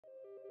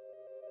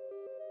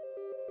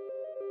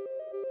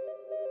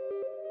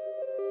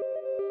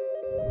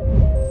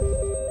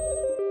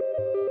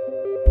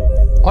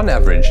On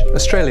average,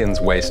 Australians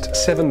waste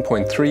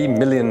 7.3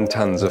 million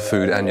tonnes of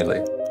food annually.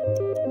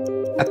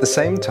 At the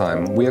same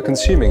time, we are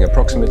consuming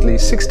approximately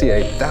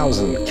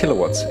 68,000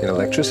 kilowatts in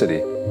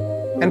electricity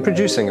and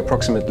producing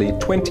approximately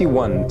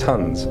 21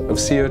 tonnes of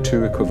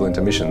CO2 equivalent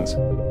emissions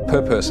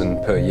per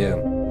person per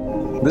year.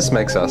 This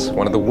makes us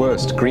one of the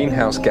worst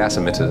greenhouse gas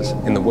emitters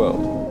in the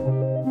world.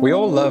 We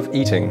all love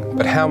eating,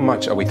 but how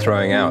much are we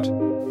throwing out?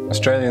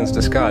 Australians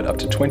discard up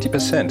to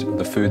 20% of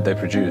the food they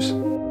produce,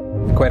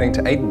 equating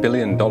to $8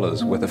 billion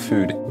worth of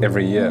food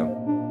every year.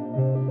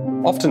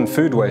 Often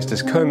food waste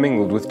is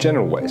commingled with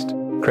general waste,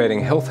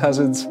 creating health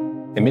hazards,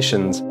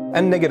 emissions,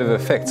 and negative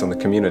effects on the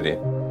community.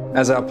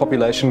 As our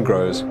population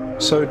grows,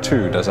 so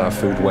too does our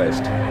food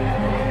waste.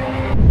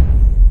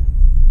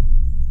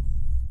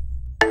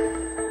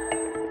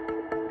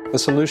 The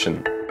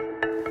solution.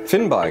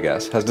 Finn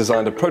Biogas has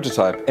designed a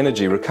prototype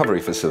energy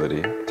recovery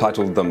facility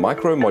titled the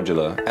Micro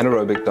Modular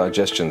Anaerobic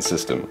Digestion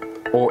System,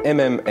 or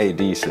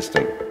MMAD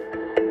system.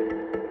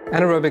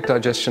 Anaerobic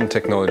digestion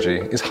technology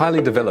is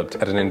highly developed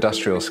at an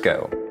industrial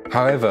scale.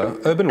 However,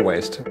 urban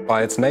waste,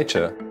 by its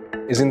nature,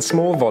 is in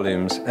small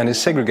volumes and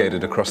is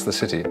segregated across the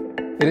city.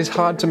 It is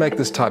hard to make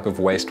this type of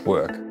waste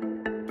work.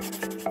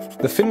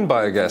 The Finn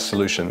Biogas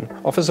solution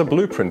offers a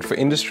blueprint for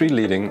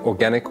industry-leading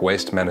organic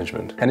waste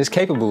management and is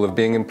capable of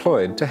being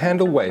employed to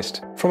handle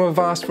waste from a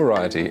vast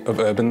variety of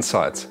urban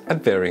sites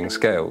at varying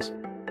scales.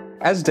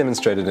 As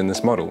demonstrated in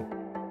this model,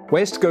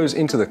 waste goes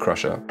into the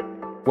crusher,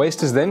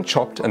 waste is then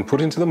chopped and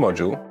put into the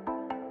module,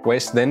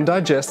 waste then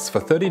digests for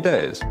 30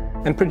 days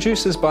and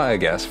produces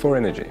biogas for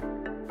energy.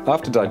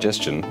 After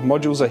digestion,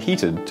 modules are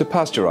heated to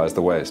pasteurize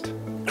the waste,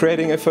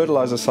 creating a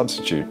fertiliser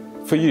substitute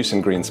for use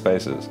in green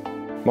spaces.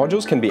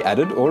 Modules can be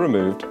added or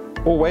removed,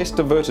 or waste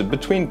diverted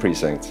between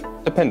precincts,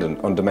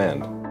 dependent on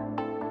demand.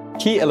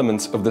 Key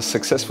elements of this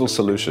successful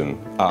solution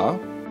are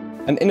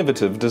an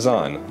innovative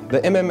design.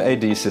 The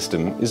MMAD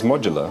system is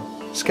modular,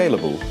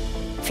 scalable,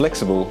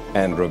 flexible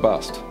and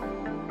robust.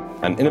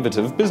 An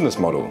innovative business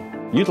model.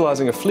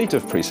 Utilizing a fleet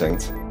of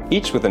precincts,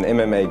 each with an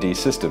MMAD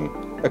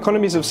system,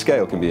 economies of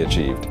scale can be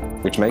achieved,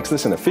 which makes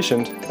this an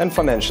efficient and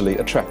financially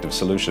attractive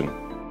solution.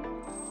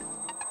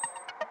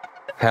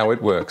 How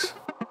it works.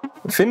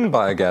 Finn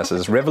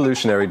Biogas's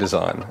revolutionary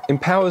design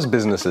empowers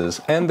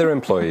businesses and their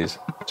employees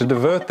to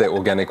divert their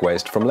organic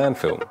waste from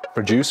landfill,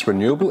 produce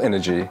renewable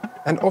energy,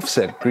 and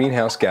offset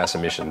greenhouse gas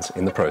emissions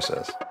in the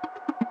process.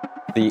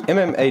 The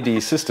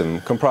MMAD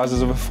system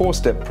comprises of a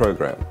four-step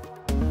program.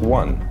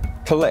 1.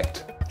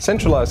 Collect.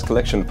 Centralized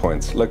collection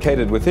points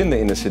located within the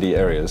inner city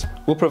areas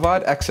will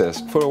provide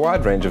access for a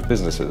wide range of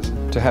businesses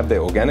to have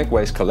their organic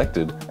waste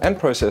collected and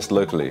processed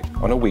locally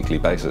on a weekly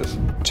basis.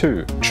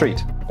 2.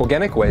 Treat.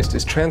 Organic waste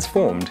is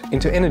transformed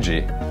into energy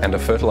and a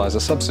fertilizer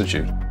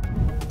substitute.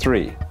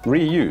 3.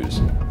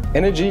 Reuse.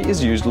 Energy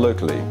is used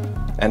locally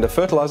and a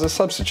fertilizer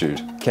substitute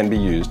can be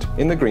used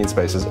in the green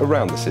spaces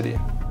around the city.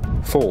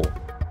 4.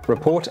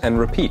 Report and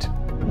repeat.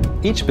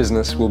 Each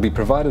business will be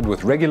provided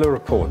with regular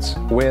reports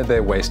where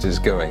their waste is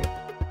going.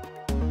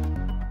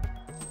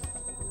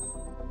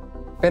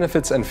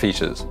 Benefits and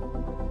features.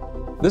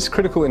 This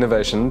critical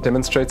innovation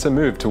demonstrates a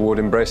move toward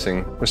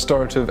embracing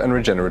restorative and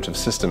regenerative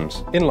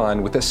systems in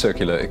line with their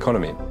circular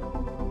economy.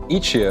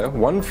 Each year,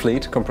 one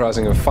fleet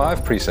comprising of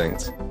 5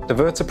 precincts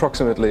diverts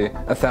approximately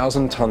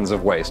 1,000 tonnes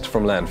of waste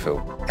from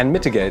landfill and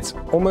mitigates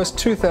almost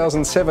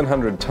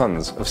 2,700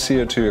 tonnes of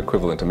CO2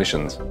 equivalent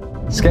emissions.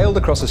 Scaled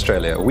across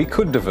Australia, we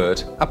could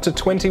divert up to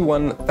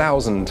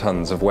 21,000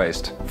 tonnes of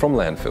waste from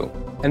landfill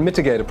and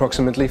mitigate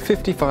approximately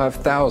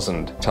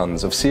 55,000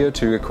 tonnes of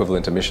CO2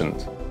 equivalent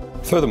emissions.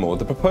 Furthermore,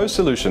 the proposed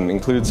solution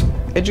includes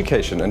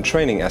education and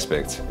training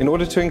aspects in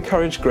order to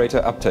encourage greater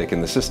uptake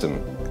in the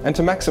system and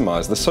to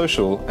maximise the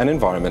social and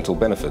environmental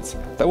benefits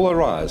that will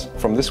arise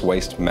from this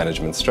waste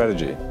management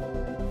strategy.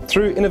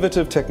 Through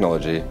innovative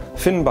technology,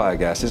 Finn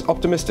Biogas is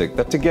optimistic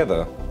that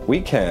together we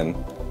can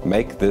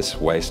make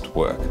this waste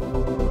work.